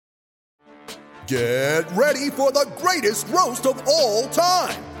Get ready for the greatest roast of all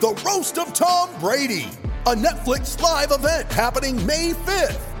time, the Roast of Tom Brady, a Netflix live event happening May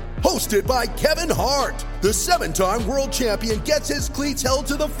 5th. Hosted by Kevin Hart, the 7-time world champion gets his cleats held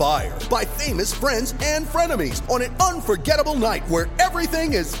to the fire by famous friends and frenemies on an unforgettable night where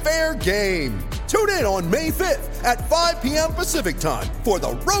everything is fair game. Tune in on May 5th at 5 p.m. Pacific time for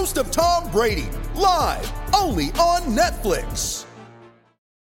the Roast of Tom Brady, live only on Netflix.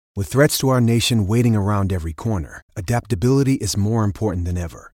 With threats to our nation waiting around every corner, adaptability is more important than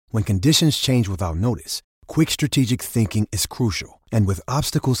ever. When conditions change without notice, quick strategic thinking is crucial. And with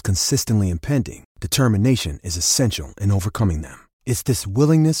obstacles consistently impending, determination is essential in overcoming them. It's this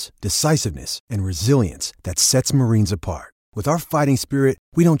willingness, decisiveness, and resilience that sets Marines apart. With our fighting spirit,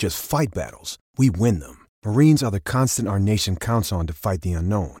 we don't just fight battles, we win them. Marines are the constant our nation counts on to fight the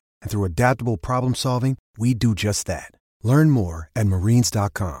unknown. And through adaptable problem solving, we do just that. Learn more at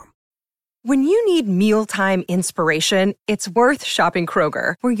marines.com. When you need mealtime inspiration, it's worth shopping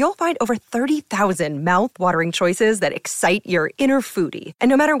Kroger, where you'll find over 30,000 mouth-watering choices that excite your inner foodie. And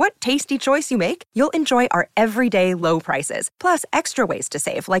no matter what tasty choice you make, you'll enjoy our everyday low prices, plus extra ways to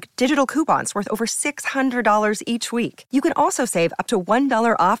save, like digital coupons worth over $600 each week. You can also save up to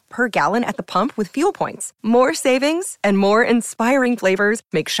 $1 off per gallon at the pump with fuel points. More savings and more inspiring flavors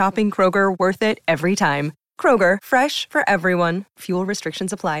make shopping Kroger worth it every time. Kroger, fresh for everyone. Fuel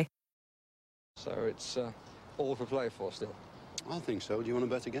restrictions apply. So it's all for play for still. I think so. Do you want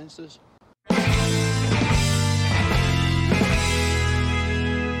to bet against us?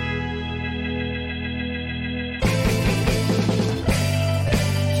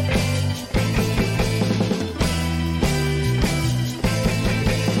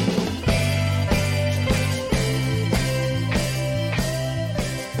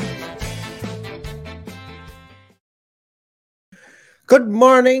 Good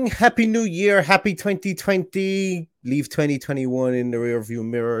morning, happy new year, happy 2020, leave 2021 in the rearview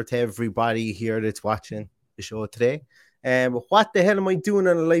mirror to everybody here that's watching the show today. What the hell am I doing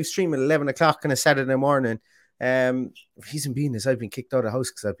on a live stream at 11 o'clock on a Saturday morning? Reason being is I've been kicked out of the house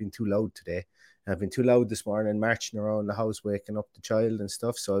because I've been too loud today. I've been too loud this morning, marching around the house, waking up the child and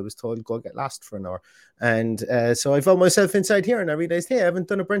stuff. So I was told, go get lost for an hour. And so I found myself inside here and I realized, hey, I haven't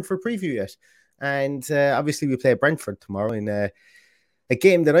done a Brentford preview yet. And obviously we play Brentford tomorrow in a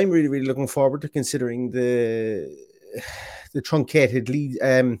game that I'm really, really looking forward to, considering the truncated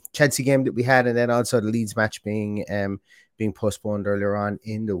Chelsea game that we had, and then also the Leeds match being postponed earlier on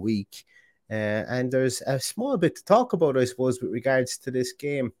in the week. And there's a small bit to talk about, I suppose, with regards to this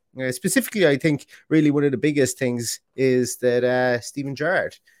game. Specifically, I think really one of the biggest things is that Steven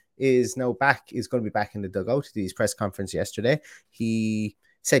Gerrard is now back, is going to be back in the dugout at his press conference yesterday. He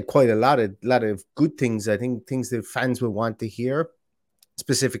said quite a lot of good things, I think, things that fans will want to hear.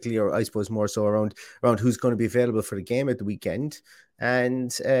 Specifically, or I suppose more so around who's going to be available for the game at the weekend,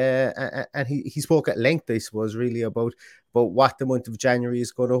 and he spoke at length, I suppose, really about what the month of January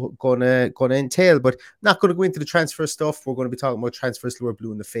is going to entail. But not going to go into the transfer stuff. We're going to be talking about transfers till we're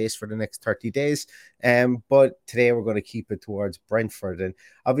blue in the face for the next 30 days. But today we're going to keep it towards Brentford, and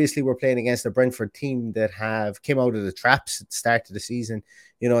obviously we're playing against a Brentford team that came out of the traps at the start of the season.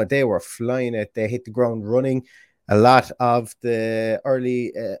 You know, they were flying it. They hit the ground running. A lot of the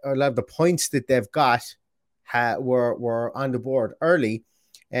points that they've got were on the board early.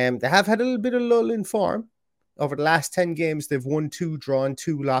 They have had a little bit of lull in form. Over the last 10 games, they've won 2, drawn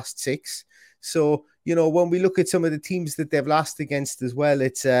 2, lost 6. So, you know, when we look at some of the teams that they've lost against as well,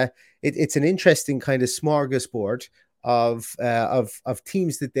 it's an interesting kind of smorgasbord of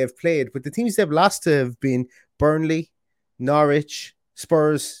teams that they've played. But the teams they've lost to have been Burnley, Norwich,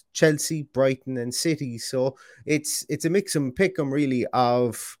 Spurs, Chelsea, Brighton, and City. So it's a mix and pick 'em really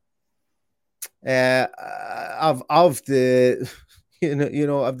of the of the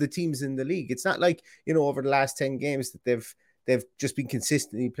teams in the league. It's not like, you know, over the last 10 games that they've just been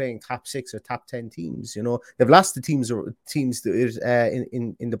consistently playing top 6 or top 10 teams. You know, they've lost the teams that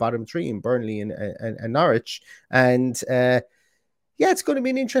in the bottom 3 in Burnley and Norwich, and yeah, it's going to be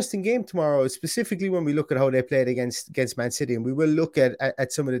an interesting game tomorrow, specifically when we look at how they played against Man City. And we will look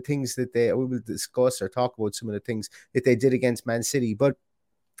at some of the things that we will discuss or talk about some of the things that they did against Man City. But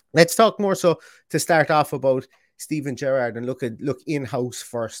let's talk more so to start off about Steven Gerrard and look in-house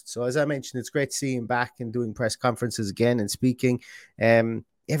first. So as I mentioned, it's great to see him back and doing press conferences again and speaking.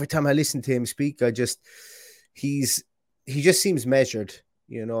 Every time I listen to him speak, he just seems measured.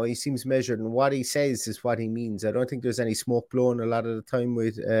 You know, he seems measured, and what he says is what he means. I don't think there's any smoke blown a lot of the time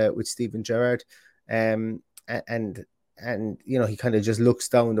with Steven Gerrard. And you know, he kind of just looks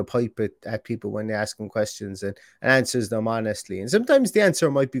down the pipe at people when they ask him questions and answers them honestly. And sometimes the answer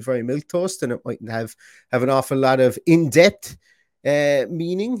might be very milquetoast and it mightn't have an awful lot of in-depth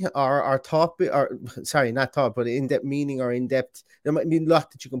meaning or thought, or sorry, not thought, but in-depth meaning or in-depth. There might be a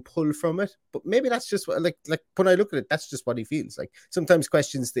lot that you can pull from it, but maybe that's just what, like when I look at it, that's just what he feels like. Sometimes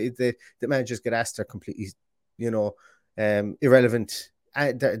questions that managers get asked are completely, you know, irrelevant.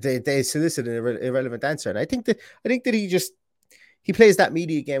 They solicit an irrelevant answer, and I think that he plays that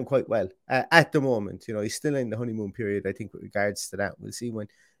media game quite well at the moment. You know, he's still in the honeymoon period, I think, with regards to that. We'll see when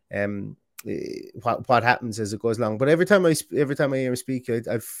what happens as it goes along. But every time I hear him speak,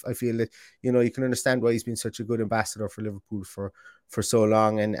 I feel that, you know, you can understand why he's been such a good ambassador for Liverpool for so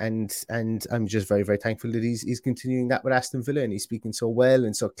long, and I'm just very, very thankful that he's continuing that with Aston Villa, and he's speaking so well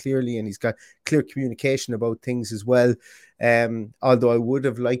and so clearly, and he's got clear communication about things as well. Although I would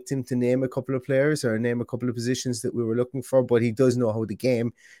have liked him to name a couple of players or name a couple of positions that we were looking for, but he does know how the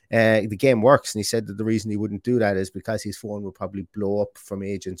game works, and he said that the reason he wouldn't do that is because his phone would probably blow up from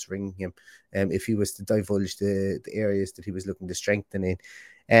agents ringing him if he was to divulge the areas that he was looking to strengthen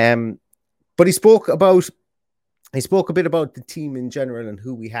in. But he spoke a bit about the team in general and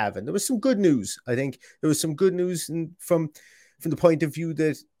who we have, and there was some good news. I think there was some good news from the point of view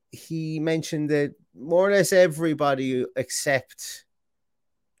that he mentioned that more or less everybody except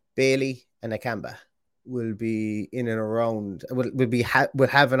Bailey and Nakamba will be in and around, will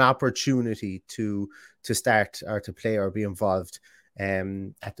have an opportunity to start or to play or be involved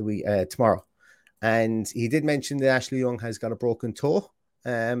at the tomorrow. And he did mention that Ashley Young has got a broken toe,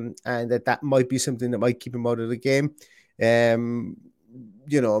 and that might be something that might keep him out of the game.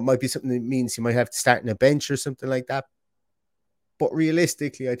 You know, it might be something that means he might have to start in a bench or something like that. But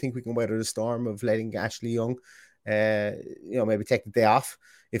realistically, I think we can weather the storm of letting Ashley Young, you know, maybe take the day off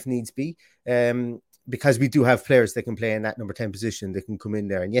if needs be, because we do have players that can play in that number 10 position that can come in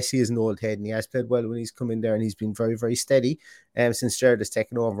there. And yes, he is an old head and he has played well when he's come in there, and he's been very, very steady since Gerrard has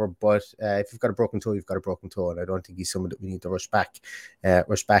taken over. But if you've got a broken toe, you've got a broken toe, and I don't think he's someone that we need to rush back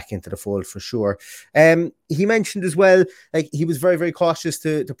into the fold for sure. He mentioned as well, like, he was very, very cautious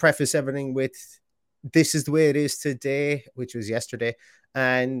to preface everything with, this is the way it is today, which was yesterday,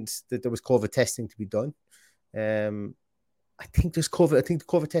 and that there was COVID testing to be done. I think the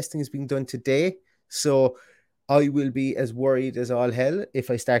COVID testing is being done today. So I will be as worried as all hell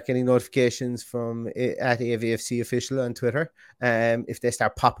if I start getting notifications from at AVFC official on Twitter. If they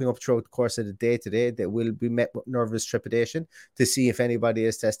start popping up throughout the course of the day today, they will be met with nervous trepidation to see if anybody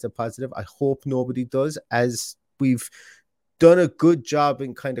has tested positive. I hope nobody does, as we've done a good job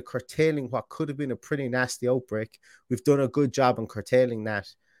in kind of curtailing what could have been a pretty nasty outbreak. We've done a good job in curtailing that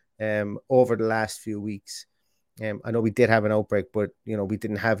over the last few weeks. I know we did have an outbreak, but, you know, we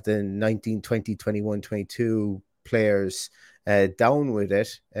didn't have the 19, 20, 21, 22 players down with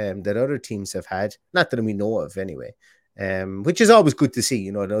it that other teams have had. Not that we know of anyway, which is always good to see,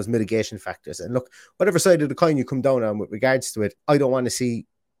 you know, those mitigation factors. And look, whatever side of the coin you come down on with regards to it, I don't want to see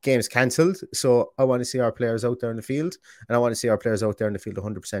games cancelled. So I want to see our players out there in the field, and I want to see our players out there in the field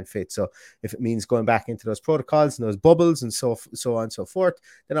 100% fit. So if it means going back into those protocols and those bubbles and so on and so forth,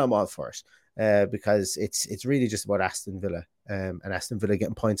 then I'm all for it, because it's really just about Aston Villa, and Aston Villa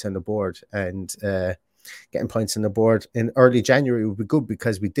getting points on the board, and getting points on the board in early January would be good,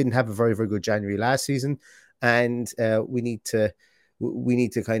 because we didn't have a very, very good January last season, and we need to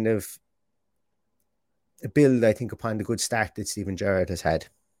kind of build, I think, upon the good start that Steven Gerrard has had.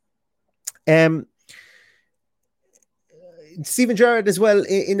 Steven Gerrard as well,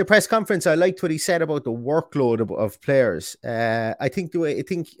 in the press conference, I liked what he said about the workload of players. I think,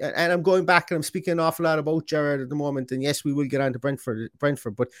 and I'm going back and I'm speaking an awful lot about Gerrard at the moment, and yes, we will get on to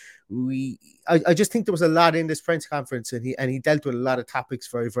Brentford, but I just think there was a lot in this press conference, and he dealt with a lot of topics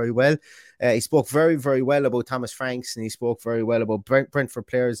very, very well. He spoke very, very well about Thomas Franks, and he spoke very well about Brentford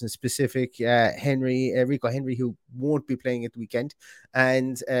players in specific, Rico Henry, who won't be playing at the weekend,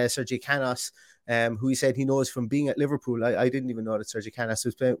 and Sergio Canos, who he said he knows from being at Liverpool. I didn't even know that Sergio Canos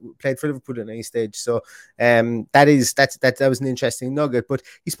was played for Liverpool at any stage. So that was an interesting nugget. But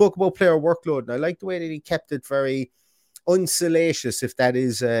he spoke about player workload, and I like the way that he kept it very unsalacious, if that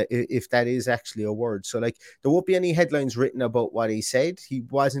is actually a word. So, like, there won't be any headlines written about what he said. He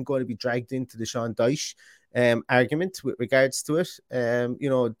wasn't going to be dragged into the Sean Dyche argument with regards to it. You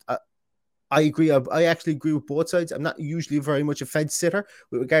know, I agree. I actually agree with both sides. I'm not usually very much a fence sitter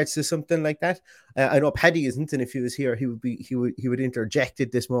with regards to something like that. I know Paddy isn't, and if he was here, he would interject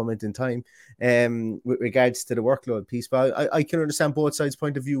at this moment in time with regards to the workload piece. But I can understand both sides'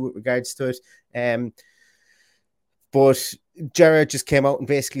 point of view with regards to it. But Gerrard just came out and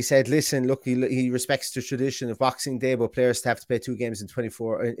basically said, listen, look, he respects the tradition of Boxing Day, but players to have to play 2 games in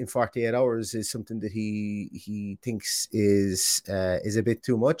 48 hours is something that he thinks is a bit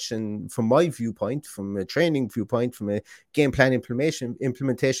too much. And from my viewpoint, from a training viewpoint, from a game plan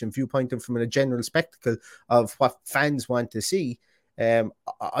implementation viewpoint, and from a general spectacle of what fans want to see,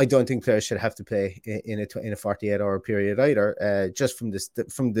 I don't think players should have to play in a 48-hour period either, just from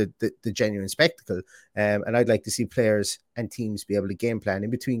the genuine spectacle. And I'd like to see players and teams be able to game plan in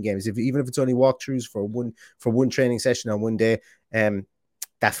between games, even if it's only walkthroughs for one training session on one day.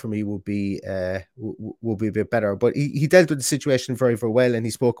 That for me will be a bit better. But he dealt with the situation very, very well, and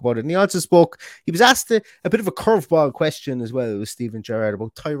he spoke about it. And he also he was asked a bit of a curveball question as well with Steven Gerrard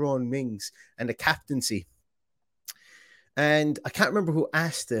about Tyrone Mings and the captaincy. And I can't remember who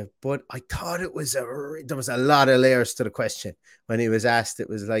asked it, but I thought there was a lot of layers to the question when he was asked. It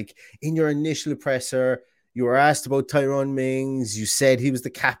was like, in your initial presser, you were asked about Tyrone Mings. You said he was the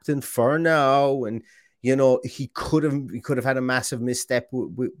captain for now, and you know he could have had a massive misstep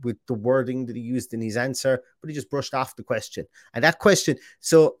with the wording that he used in his answer, but he just brushed off the question. And that question,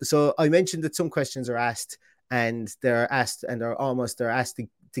 so I mentioned that some questions are asked, and they're asked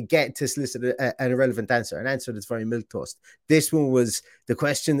to get to solicit an irrelevant answer, an answer that's very milquetoast. This one was the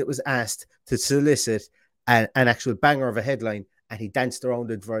question that was asked to solicit an actual banger of a headline, and he danced around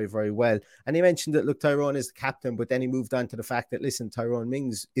it very, very well. And he mentioned that, look, Tyrone is the captain, but then he moved on to the fact that, listen, Tyrone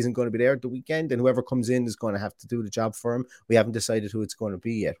Mings isn't going to be there at the weekend, and whoever comes in is going to have to do the job for him. We haven't decided who it's going to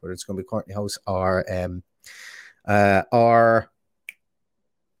be yet, whether it's going to be Courtney House or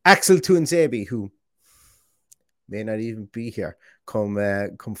Axel Tuanzebe, who may not even be here come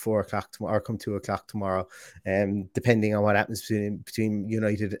 4 o'clock tomorrow, or come 2 o'clock tomorrow, depending on what happens between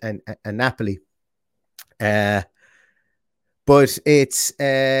United and Napoli. But it's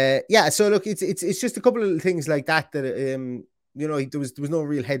so look, it's just a couple of things like that there was no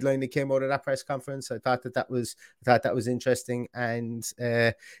real headline that came out of that press conference. I thought that was interesting, and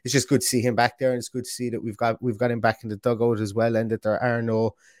it's just good to see him back there, and it's good to see that we've got him back in the dugout as well, and that there are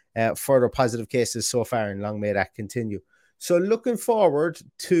no further positive cases so far, and long may that continue. So looking forward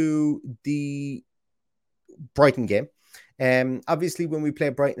to the Brighton game. Obviously, when we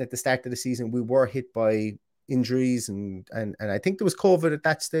played Brighton at the start of the season, we were hit by injuries, and I think there was COVID at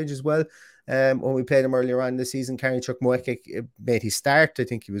that stage as well. When we played him earlier on in the season, Karinchuk Moeke made his start. I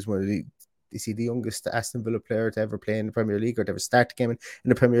think he was one of the youngest Aston Villa player to ever play in the Premier League, or to ever start the game in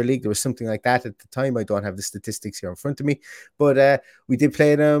the Premier League. There was something like that at the time. I don't have the statistics here in front of me, but we did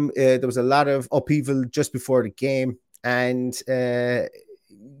play them. There was a lot of upheaval just before the game, and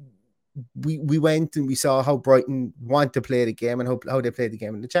we went and we saw how Brighton want to play the game, and how they played the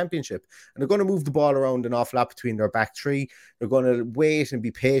game in the Championship. And they're going to move the ball around an awful lot between their back three. They're going to wait and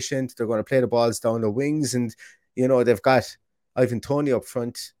be patient. They're going to play the balls down the wings, and they've got Ivan Toney up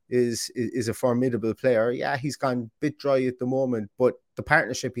front is a formidable player. Yeah, he's gone a bit dry at the moment, but the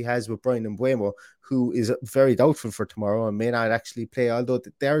partnership he has with Bryan Mbeumo, who is very doubtful for tomorrow and may not actually play, although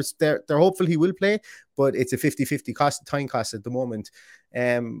they're hopeful he will play, but it's a 50-50 time cost at the moment.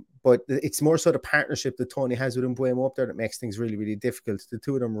 But it's more so the partnership that Toney has with Mbeumo up there that makes things really, really difficult. The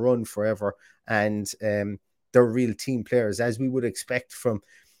two of them run forever, and they're real team players, as we would expect from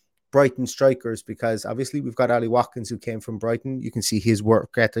Brighton strikers, because obviously we've got Ollie Watkins, who came from Brighton. You can see his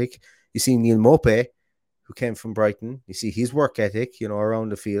work ethic. You see Neil Maupay, who came from Brighton. You see his work ethic,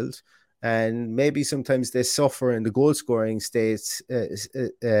 around the field. And maybe sometimes they suffer in the goal scoring stakes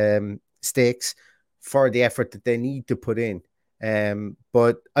for the effort that they need to put in.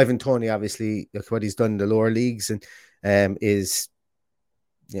 But Ivan Toney, obviously, look what he's done in the lower leagues, and is,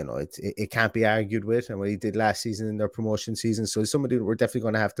 it can't be argued with, and what he did last season in their promotion season. So it's somebody that we're definitely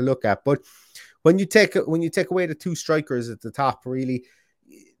going to have to look at. But when you take away the two strikers at the top, really,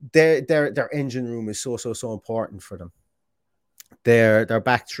 their engine room is so important for them. Their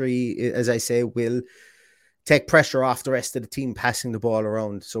back three, as I say, will take pressure off the rest of the team passing the ball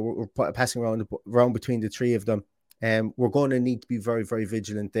around. So we're passing around between the three of them. We're going to need to be very, very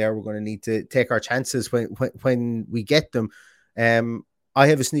vigilant there. We're going to need to take our chances when we get them. I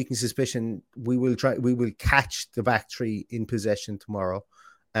have a sneaking suspicion we will catch the back three in possession tomorrow,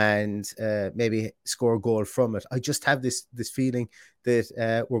 and maybe score a goal from it. I just have this feeling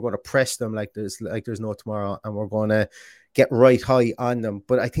that we're going to press them like there's no tomorrow, and we're going to get right high on them.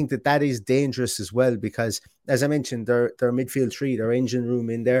 But I think that is dangerous as well, because, as I mentioned, their midfield three, their engine room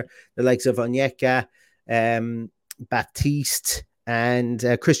in there, the likes of Onyeka, Baptiste,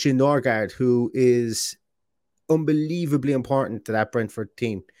 and Christian Norgard, who is unbelievably important to that Brentford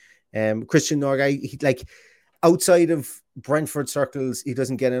team. Christian Norgard, outside of Brentford circles, he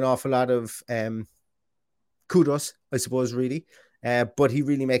doesn't get an awful lot of kudos, I suppose, really. But he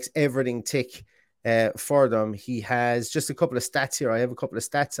really makes everything tick for them. He has just a couple of stats here. I have a couple of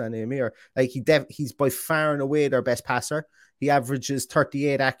stats on him here. Like he's by far and away their best passer. He averages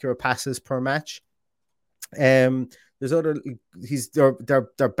 38 accurate passes per match. He's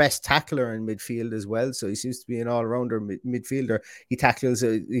their best tackler in midfield as well. So he seems to be an all-rounder midfielder. He tackles,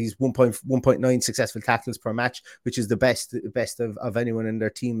 he's 1.9 successful tackles per match, which is the best of anyone in their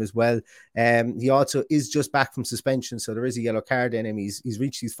team as well. He also is just back from suspension, so there is a yellow card in him. He's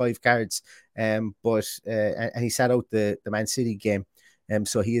reached these 5 cards, but he sat out the Man City game.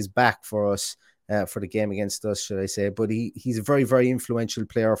 So he is back for us for the game against us, should I say. But he's a very, very influential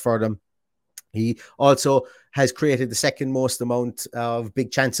player for them. He also has created the second most amount of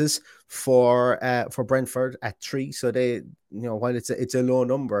big chances for Brentford at 3. So they, while it's a low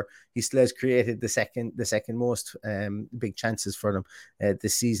number, he still has created the second most big chances for them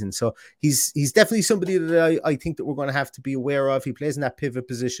this season. So he's definitely somebody that I think that we're going to have to be aware of. He plays in that pivot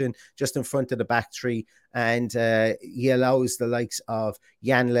position just in front of the back 3, and he allows the likes of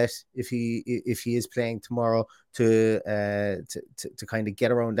Janlet, if he is playing tomorrow, to kind of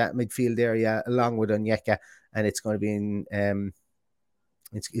get around that midfield area along with Onyeka. And it's going to be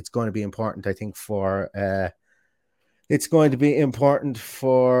it's going to be important, I think, for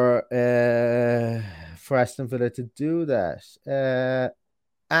Aston Villa to do that.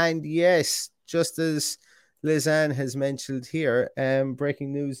 And yes, just as Lizanne has mentioned here,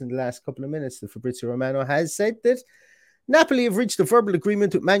 breaking news in the last couple of minutes, that Fabrizio Romano has said that Napoli have reached a verbal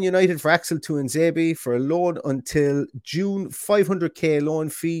agreement with Man United for Axel Tuanzebe for a loan until June, 500k loan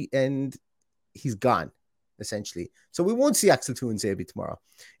fee, and he's gone, essentially. So we won't see Axel Tuanzebe tomorrow.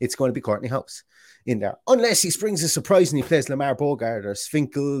 It's going to be Courtney House in there, unless he springs a surprise and he plays Lamar Bogart or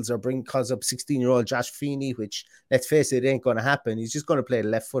Svinkels, or calls up 16-year-old Josh Feeney, which, let's face it, ain't going to happen. He's just going to play a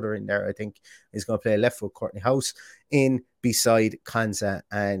left footer in there. I think he's going to play a left foot Courtney House in beside Konsa,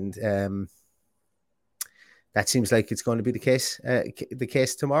 and that seems like it's going to be the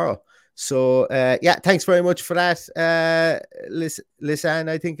case tomorrow. So, thanks very much for that, Lisanne.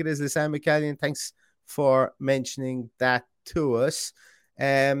 I think it is Lisanne McCallion. Thanks for mentioning that to us.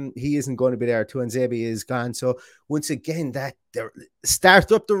 He isn't going to be there. Tuanzebe is gone. So once again, that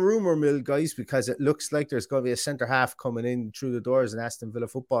start up the rumor mill, guys, because it looks like there's going to be a centre half coming in through the doors in Aston Villa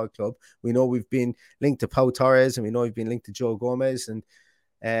Football Club. We know we've been linked to Pau Torres, and we know we've been linked to Joe Gomez, and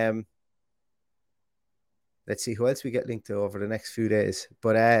let's see who else we get linked to over the next few days.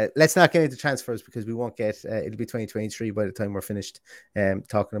 But let's not get into transfers, because we won't get, it'll be 2023 by the time we're finished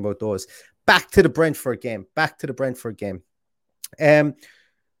talking about those. Back to the Brentford game.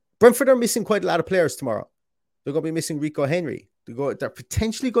 Brentford are missing quite a lot of players tomorrow. They're going to be missing Rico Henry. They're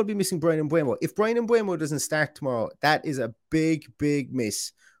potentially going to be missing Bryan Mbeumo. If Bryan Mbeumo doesn't start tomorrow, that is a big, big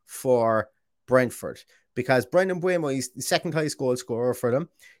miss for Brentford, because Bryan Mbeumo is the second highest goal scorer for them.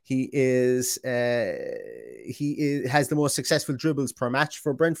 He has the most successful dribbles per match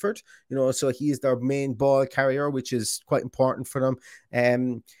for Brentford. So he is their main ball carrier, which is quite important for them.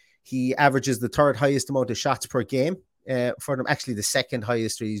 He averages the third highest amount of shots per game for them. Actually, the second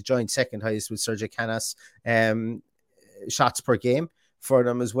highest. He's joined second highest with Sergio Canas shots per game for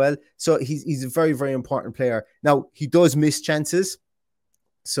them as well. So he's a very, very important player. Now, he does miss chances.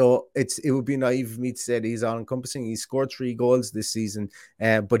 So it would be naive of me to say that he's all-encompassing. He scored 3 goals this season,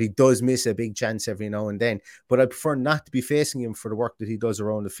 but he does miss a big chance every now and then. But I prefer not to be facing him for the work that he does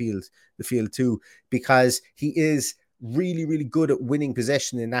around the field too, because he is really, really good at winning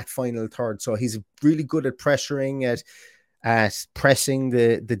possession in that final third. So he's really good at pressuring, at pressing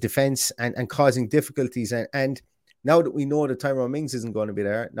the defense and causing difficulties. And now that we know that Tyrone Mings isn't going to be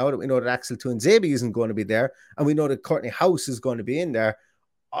there, now that we know that Axel Tuanzebe isn't going to be there, and we know that Courtney House is going to be in there,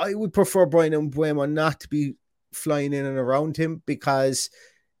 I would prefer Bryan Mbeumo not to be flying in and around him, because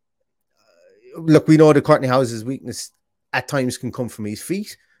look, we know that Courtney House's weakness at times can come from his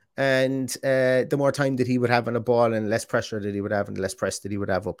feet. And the more time that he would have on the ball, and less pressure that he would have, and less press that he would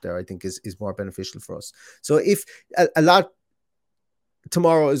have up there, I think is more beneficial for us. So if a lot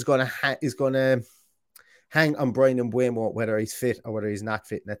tomorrow is going to hang on Bryan Mbeumo, whether he's fit or whether he's not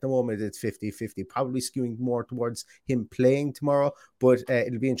fit. And at the moment, it's 50-50, probably skewing more towards him playing tomorrow. But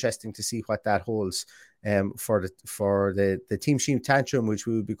it'll be interesting to see what that holds for the Team Sheep Tantrum, which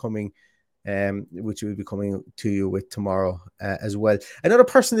will be coming to you with tomorrow as well. Another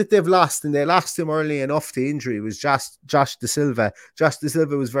person that they've lost, and they lost him early enough to injury, was Josh Da Silva. Josh Da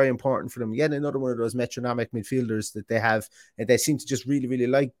Silva was very important for them. Yet another one of those metronomic midfielders that they have, and they seem to just really, really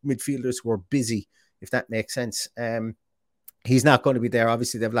like midfielders who are busy, if that makes sense. He's not going to be there.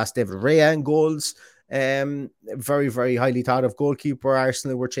 Obviously, they've lost David Raya in goals. Very, very highly thought of goalkeeper.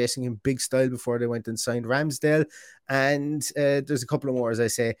 Arsenal were chasing him big style before they went and signed Ramsdale. And there's a couple of more, as I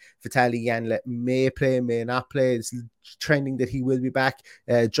say. Vitaly Janelt may play, may not play. It's trending that he will be back.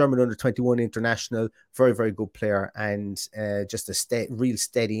 German under-21 international, very, very good player, and just a real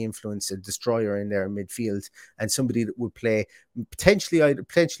steady influence, a destroyer in there in midfield, and somebody that would play potentially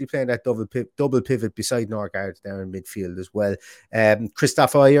playing that double pivot beside Norgard there in midfield as well.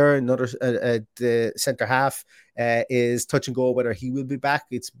 Christoph Ayer, another the centre half, is touch and go whether he will be back.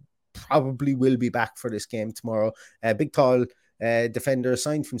 It's probably will be back for this game tomorrow. Big tall defender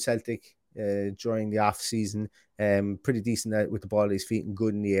signed from Celtic during the off season, pretty decent with the ball at his feet and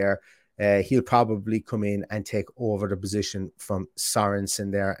good in the air. He'll probably come in and take over the position from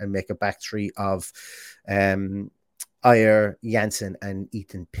Sorensen there and make a back three of Ayer, Janssen and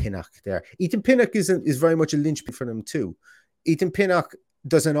Ethan Pinnock there. Ethan Pinnock is very much a linchpin for them too. Ethan Pinnock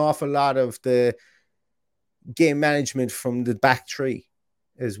does an awful lot of the game management from the back three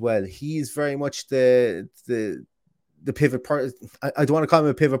as well. He's very much the pivot part. I don't want to call him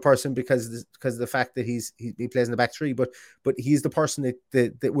a pivot person because of the fact that he plays in the back three, but he's the person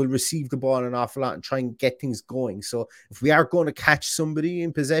that will receive the ball an awful lot and try and get things going. So if we are going to catch somebody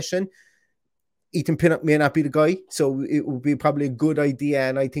in possession, Ethan Pinnock may not be the guy, so it would be probably a good idea,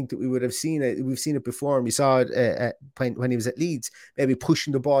 and I think that we would have seen it. We've seen it before, and we saw it when he was at Leeds, maybe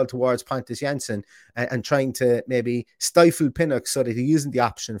pushing the ball towards Pontus Jansson and trying to maybe stifle Pinnock so that he isn't the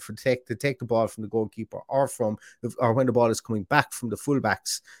option to take the ball from the goalkeeper or when the ball is coming back from the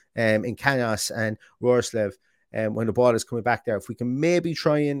fullbacks in Canos and Roerslev. When the ball is coming back there, if we can maybe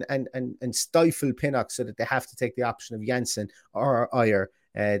try and stifle Pinnock so that they have to take the option of Janssen or Ayer,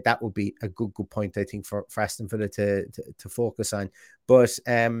 that would be a good point, I think, for Aston Villa to focus on. But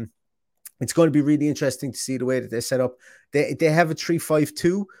it's going to be really interesting to see the way that they set up. They have a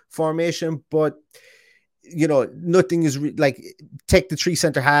 3-5-2 formation, but nothing is take the three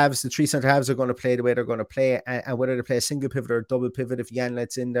centre halves. The three centre halves are going to play the way they're going to play, and whether they play a single pivot or a double pivot, if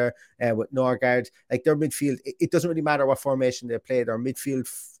Janlet's in there with Norgard, their midfield, it doesn't really matter what formation they play. Their midfield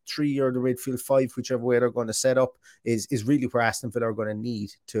 3 or the midfield 5, whichever way they're going to set up, is really where Aston Villa are going to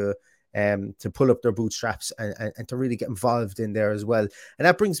need to pull up their bootstraps and to really get involved in there as well. And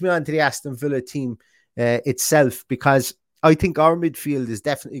that brings me on to the Aston Villa team itself, because I think our midfield is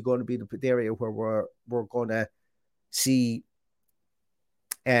definitely going to be the area where we're going to see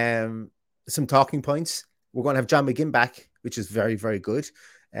some talking points. We're going to have John McGinn back, which is very, very good.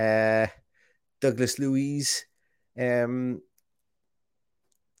 Douglas Luiz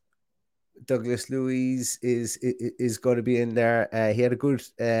is going to be in there. He had a good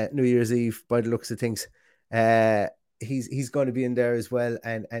New Year's Eve by the looks of things. He's going to be in there as well,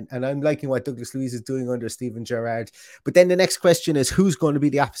 and I'm liking what Douglas Luiz is doing under Steven Gerrard. But then the next question is, who's going to be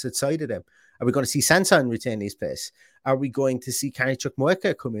the opposite side of them? Are we going to see Sanson retain his place? Are we going to see Kenny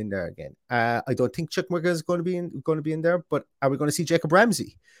Chukwuemeka come in there again? I don't think Chukwuemeka is going to be in there, but are we going to see Jacob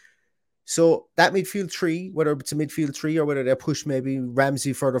Ramsey? So that midfield three, whether it's a midfield three or whether they push maybe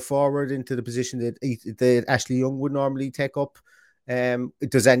Ramsey further forward into the position that Ashley Young would normally take up.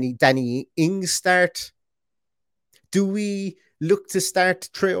 Does Danny Ings start? Do we look to start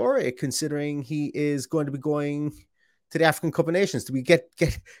Traore, considering he is going to be going to the African Cup of Nations? Do we get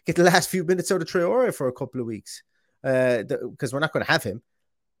the last few minutes out of Traore for a couple of weeks? Because we're not going to have him.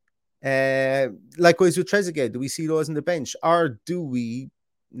 Likewise with Trezeguet, do we see those on the bench? Or do we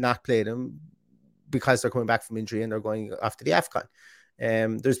not play them because they're coming back from injury and they're going after the AFCON?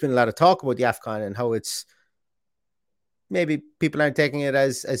 There's been a lot of talk about the AFCON and how it's maybe people aren't taking it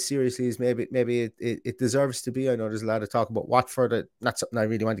as seriously as maybe it deserves to be. I know there's a lot of talk about Watford. Not something I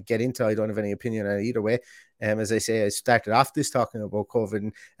really want to get into. I don't have any opinion on it either way. As I say, I started off this talking about COVID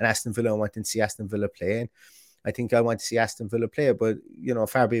and Aston Villa. I wanted to see Aston Villa play. And I think I want to see Aston Villa play, but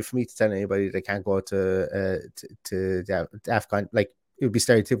far be it for me to tell anybody they can't go to the AFCON. Like, it would be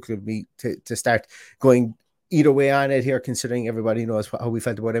stereotypical of me to start going either way on it here, considering everybody knows how we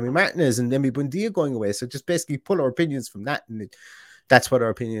felt about Emi Martinez and Emi Buendia going away. So just basically pull our opinions from that, and that's what our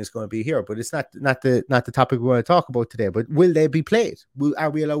opinion is going to be here. But it's not the topic we want to talk about today. But will they be played? Are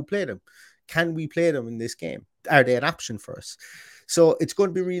we allowed to play them? Can we play them in this game? Are they an option for us? So it's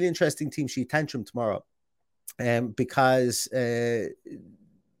going to be a really interesting team sheet tantrum tomorrow, because I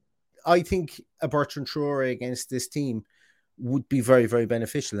think a Bertrand Traore against this team would be very, very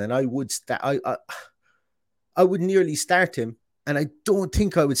beneficial, and I would I would nearly start him, and I don't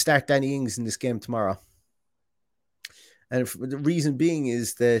think I would start Danny Ings in this game tomorrow. And the reason being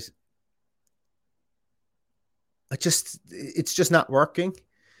is that it's just not working.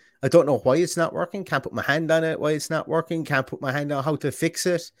 I don't know why it's not working. Can't put my hand on it, why it's not working. Can't put my hand on how to fix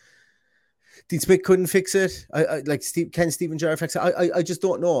it. Dean Smith couldn't fix it. Can Steven Gerrard fix it? I just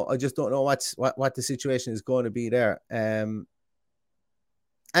don't know. I just don't know what the situation is going to be there. And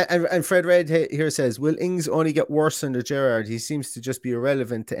Fred Red here says, will Ings only get worse under Gerrard? He seems to just be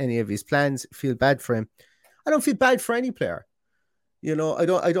irrelevant to any of his plans. Feel bad for him. I don't feel bad for any player. You know, I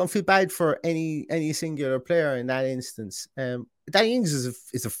don't feel bad for any singular player in that instance. Danny Ings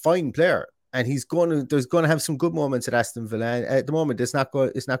is a fine player, and there's going to have some good moments at Aston Villa. And at the moment, it's not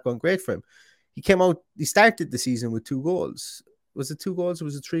going great for him. He started the season with 2 goals. Was it 2 goals or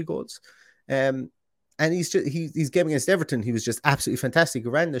was it 3 goals? And he's game against Everton. He was just absolutely fantastic. He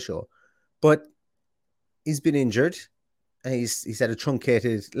ran the show, but he's been injured, and he's had a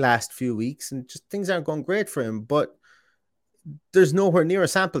truncated last few weeks, and just things aren't going great for him. But there's nowhere near a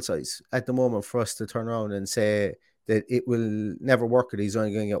sample size at the moment for us to turn around and say that it will never work, or he's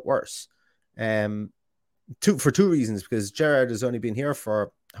only going to get worse. For 2 reasons, because Gerrard has only been here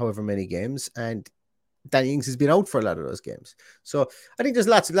for however many games, and Danny Ings has been out for a lot of those games. So I think there's a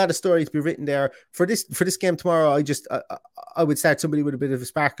lot of story to be written there for this game tomorrow. I would start somebody with a bit of a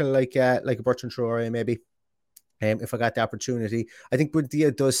sparkle, like a Bertrand Traoré maybe. If I got the opportunity, I think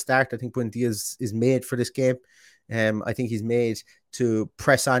Buendia does start. I think Buendia is made for this game. I think he's made to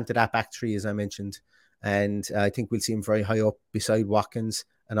press on to that back three, as I mentioned. And I think we'll see him very high up beside Watkins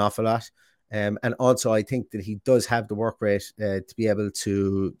an awful lot. And also, I think that he does have the work rate to be able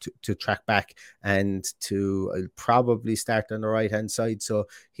to track back and to probably start on the right-hand side. So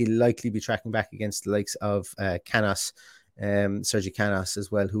he'll likely be tracking back against the likes of Canos, Sergi Canos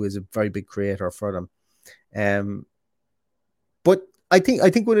as well, who is a very big creator for them. But I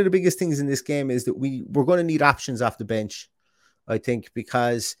think one of the biggest things in this game is that we're going to need options off the bench, I think,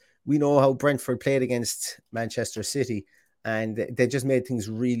 because we know how Brentford played against Manchester City, and they just made things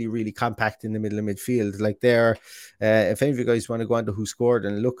really, really compact in the middle of midfield. Like if any of you guys want to go on to Who Scored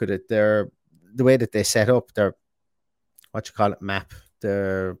and look at it, the way that they set up their, map,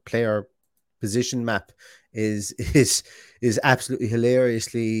 their player position map is absolutely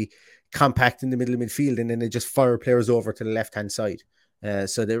hilariously compact in the middle of midfield, and then they just fire players over to the left-hand side.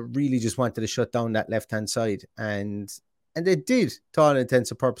 So they really just wanted to shut down that left-hand side, and they did, to all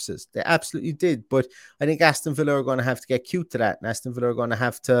intents and purposes. They absolutely did. But I think Aston Villa are going to have to get cute to that, and Aston Villa are going to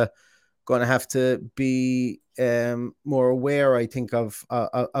have to be more aware, I think, of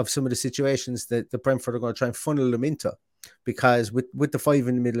some of the situations that the Brentford are going to try and funnel them into. Because with the 5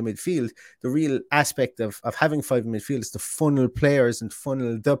 in the middle of midfield, the real aspect of having 5 in midfield is to funnel players and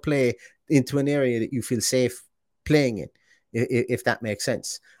funnel the play into an area that you feel safe playing in, if that makes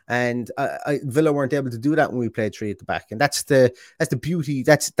sense. And Villa weren't able to do that when we played 3 at the back, and that's the beauty.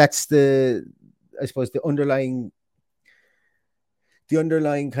 That's the, I suppose, the underlying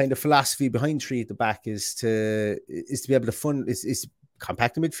kind of philosophy behind 3 at the back is to be able to funnel is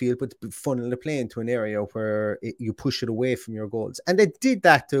compact the midfield, but funnel the play into an area where you push it away from your goals. And they did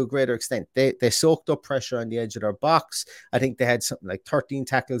that to a greater extent. They soaked up pressure on the edge of their box. I think they had something like 13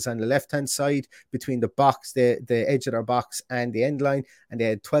 tackles on the left-hand side between the box, the edge of their box and the end line. And they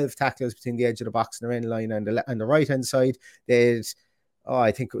had 12 tackles between the edge of the box and their end line and the right-hand side. They had,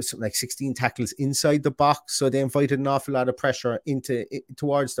 I think it was something like 16 tackles inside the box. So they invited an awful lot of pressure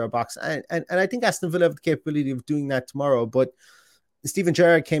towards their box. And I think Aston Villa have the capability of doing that tomorrow. But Steven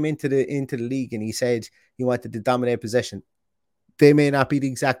Gerrard came into the league and he said he wanted to dominate possession. They may not be the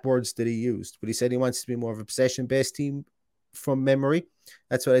exact words that he used, but he said he wants to be more of a possession-based team from memory.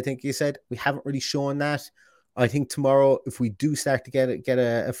 That's what I think he said. We haven't really shown that. I think tomorrow, if we do start to get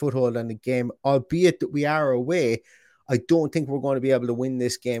a foothold on the game, albeit that we are away, I don't think we're going to be able to win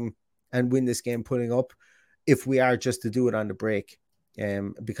this game putting up if we are just to do it on the break.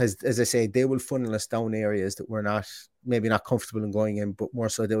 Because, as I say, they will funnel us down areas that we're maybe not comfortable in going in, but more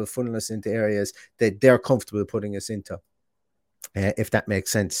so they will funnel us into areas that they're comfortable putting us into, if that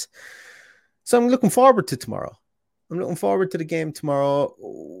makes sense. So I'm looking forward to tomorrow. I'm looking forward to the game tomorrow.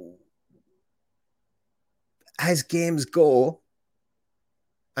 As games go,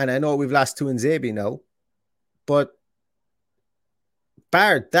 and I know we've lost to Nzebi now, but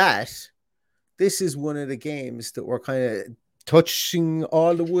bar that, this is one of the games that we're kind of touching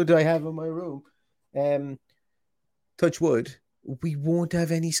all the wood I have in my room. Touch wood, we won't have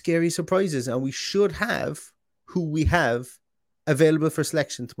any scary surprises, and we should have who we have available for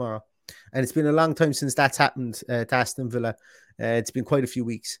selection tomorrow. And it's been a long time since that's happened to Aston Villa. It's been quite a few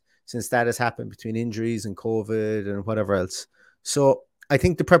weeks since that has happened, between injuries and COVID and whatever else. So I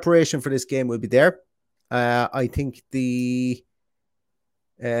think the preparation for this game will be there. I think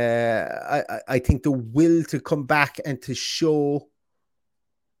I think the will to come back and to show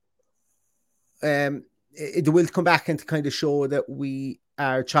the will to come back and to kind of show that we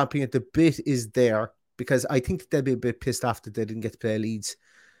are chomping at the bit is there, because I think they'll be a bit pissed off that they didn't get to play Leeds.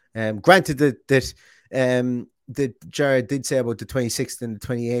 Granted that Jared did say about the 26th and the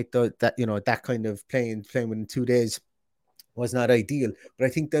 28th, though, that, you know, that kind of playing within 2 days was not ideal. But I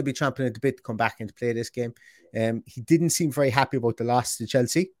think they'll be chomping at the bit to come back and to play this game. He didn't seem very happy about the loss to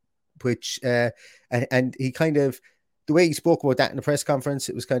Chelsea, which and he kind of, the way he spoke about that in the press conference,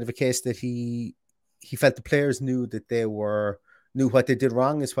 it was kind of a case that he felt the players knew what they did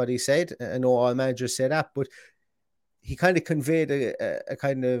wrong, is what he said. I know all managers say that, but he kind of conveyed a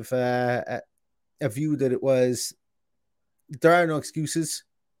kind of a view that it was, there are no excuses,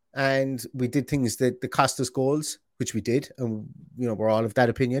 and we did things that cost us goals, which we did, and you know, we're all of that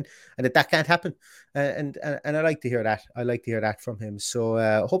opinion, and that can't happen. And I like to hear that. I like to hear that from him.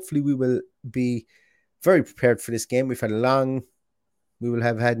 So hopefully we will be very prepared for this game. We will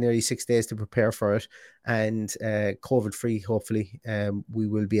have had nearly 6 days to prepare for it, and COVID free, hopefully. We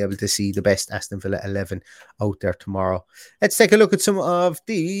will be able to see the best Aston Villa 11 out there tomorrow. Let's take a look at some of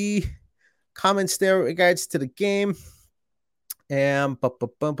the comments there with regards to the game.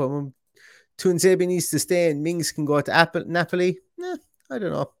 Tuanzebe needs to stay and Mings can go to Napoli. I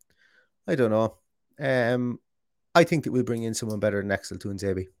don't know. I think that we'll bring in someone better than Axel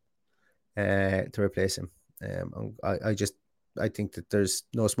Tuanzebe to replace him. I think that there's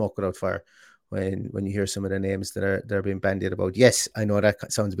no smoke without fire when you hear some of the names that are being bandied about. Yes, I know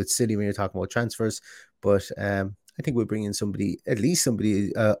that sounds a bit silly when you're talking about transfers, but I think we'll bring in at least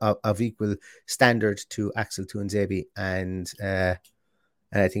somebody of equal standard to Axel Tuanzebe, and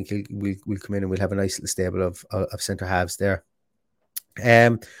I think we'll come in and we'll have a nice little stable of centre halves there.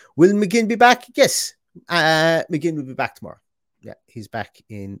 Will McGinn be back? Yes, McGinn will be back tomorrow. Yeah, he's back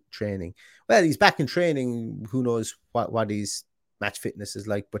in training. Well, he's back in training. Who knows what his match fitness is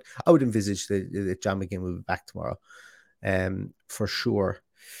like, but I would envisage that John McGinn will be back tomorrow, for sure.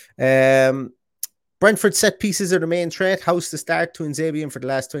 Brentford set pieces are the main threat. House to start to Tuanzebe for the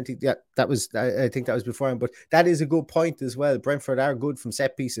last 20. Yeah, I think that was before him, but that is a good point as well. Brentford are good from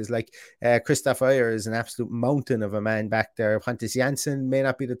set pieces. Like Christoph Ayer is an absolute mountain of a man back there. Pontus Jansson may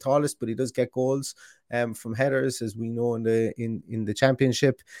not be the tallest, but he does get goals from headers, as we know in the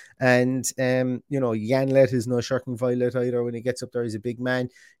championship. And you know, Janlet is no shirking violet either. When he gets up there, he's a big man.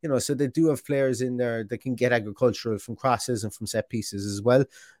 You know, so they do have players in there that can get agricultural from crosses and from set pieces as well,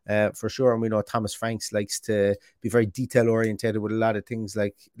 for sure. And we know Thomas Franks likes to be very detail oriented with a lot of things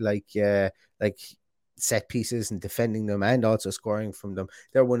like set pieces and defending them and also scoring from them.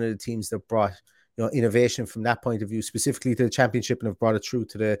 They're one of the teams that brought, you know, innovation from that point of view, specifically to the championship, and have brought it through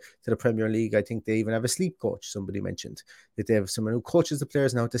to the Premier League. I think they even have a sleep coach. Somebody mentioned that they have someone who coaches the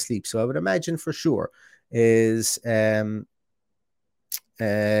players now to sleep. So I would imagine for sure is something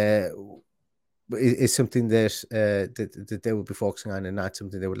that they would be focusing on, and not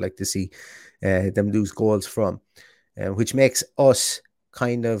something they would like to see them lose goals from, which makes us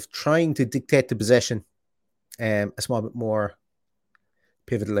kind of trying to dictate the possession a small bit more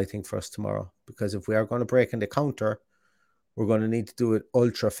pivotal, I think, for us tomorrow. Because if we are going to break in the counter, we're going to need to do it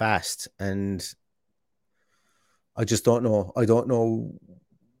ultra fast, and I just don't know. I don't know.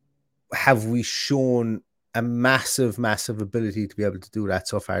 Have we shown a massive ability to be able to do that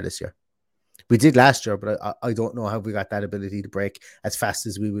so far this year? We did last year, but I don't know how we got that ability to break as fast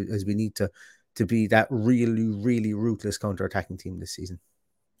as we need to be that really, really ruthless counter-attacking team this season.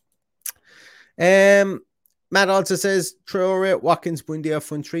 Matt also says Traore, Watkins, Buendia,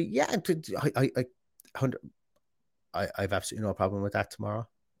 front three. Yeah, I've absolutely no problem with that tomorrow.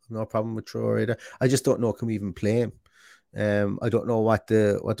 No problem with Traore either. I just don't know, can we even play him? I don't know what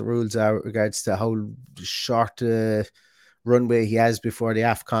the rules are with regards to how short runway he has before the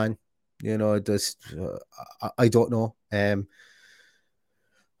AFCON. You know, I don't know. I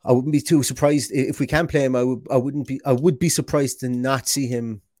wouldn't be too surprised if we can play him. I would be surprised to not see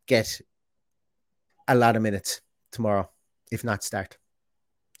him get a lot of minutes tomorrow, if not start,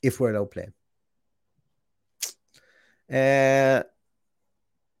 if we're allowed playing.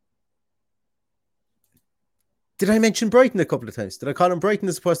 Did I mention Brighton a couple of times? Did I call him Brighton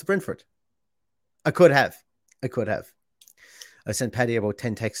as opposed to Brentford? I could have. I sent Paddy about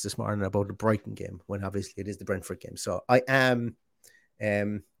 10 texts this morning about the Brighton game, when obviously it is the Brentford game. So I am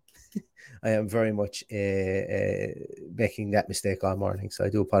very much making that mistake all morning. So I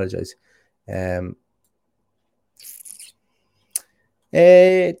do apologize.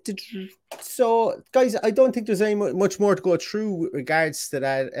 So, guys, I don't think there's much more to go through with regards to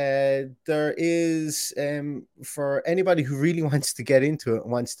that. There is, for anybody who really wants to get into it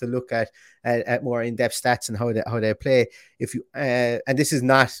and wants to look at more in-depth stats and how they play. If you and this is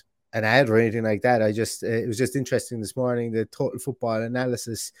not an ad or anything like that. It was just interesting this morning. The Total Football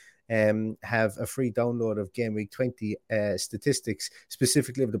Analysis have a free download of Game Week 20 statistics,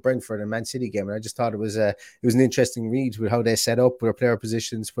 specifically of the Brentford and Man City game. And I just thought it was an interesting read with how they set up their player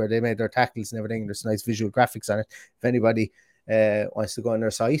positions, where they made their tackles and everything. There's nice visual graphics on it. If anybody wants to go on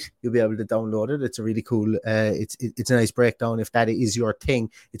their site, you'll be able to download it. It's a really cool, it's a nice breakdown. If that is your thing,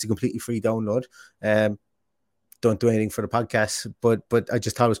 it's a completely free download. Don't do anything for the podcast, but I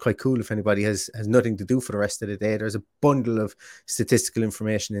just thought it was quite cool if anybody has nothing to do for the rest of the day. There's a bundle of statistical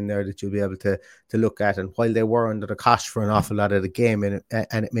information in there that you'll be able to look at. And while they were under the cosh for an awful lot of the game, and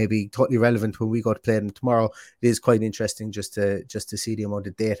it may be totally relevant when we go to play them tomorrow, it is quite interesting just to see the amount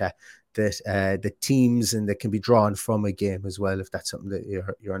of data that the teams and that can be drawn from a game as well, if that's something that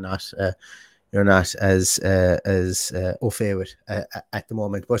you're not as au fait with at the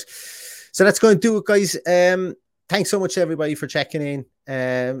moment. But so that's going to do it, guys. Thanks so much to everybody for checking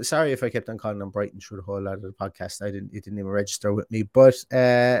in. Sorry if I kept on calling on Brighton through the whole lot of the podcast. It didn't even register with me. But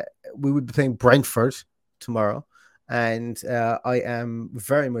we would be playing Brentford tomorrow. And I am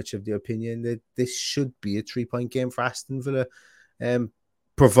very much of the opinion that this should be a 3-point game for Aston Villa,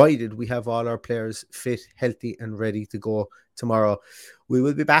 provided we have all our players fit, healthy and ready to go tomorrow. We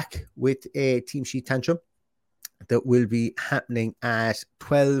will be back with a Team Sheet Tantrum that will be happening at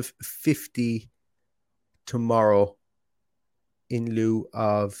 12:50 tomorrow in lieu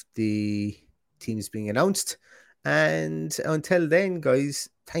of the teams being announced. And until then, guys,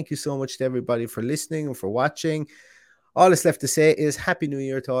 thank you so much to everybody for listening and for watching. All that's left to say is Happy New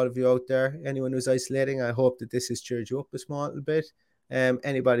Year to all of you out there. Anyone who's isolating, I hope that this has cheered you up a small little bit.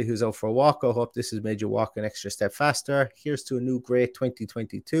 Anybody who's out for a walk, I hope this has made you walk an extra step faster. Here's to a new great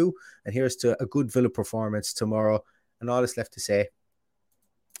 2022, and here's to a good Villa performance tomorrow. And all that's left to say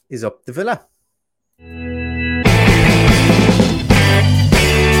is up the Villa.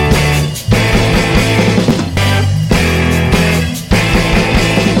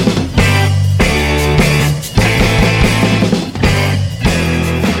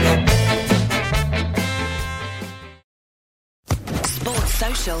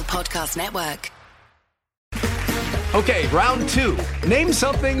 Podcast Network. Okay, round 2. Name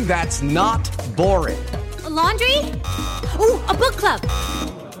something that's not boring. A laundry? Ooh, a book club.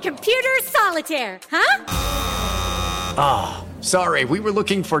 Computer solitaire, huh? Ah, sorry, we were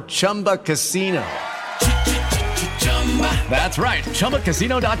looking for Chumba Casino. That's right,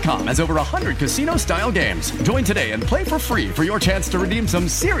 ChumbaCasino.com has over 100 casino-style games. Join today and play for free for your chance to redeem some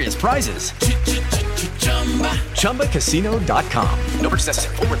serious prizes. ChumbaCasino.com. No purchase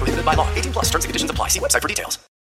necessary. Void where prohibited by law. 18+. Terms and conditions apply. See website for details.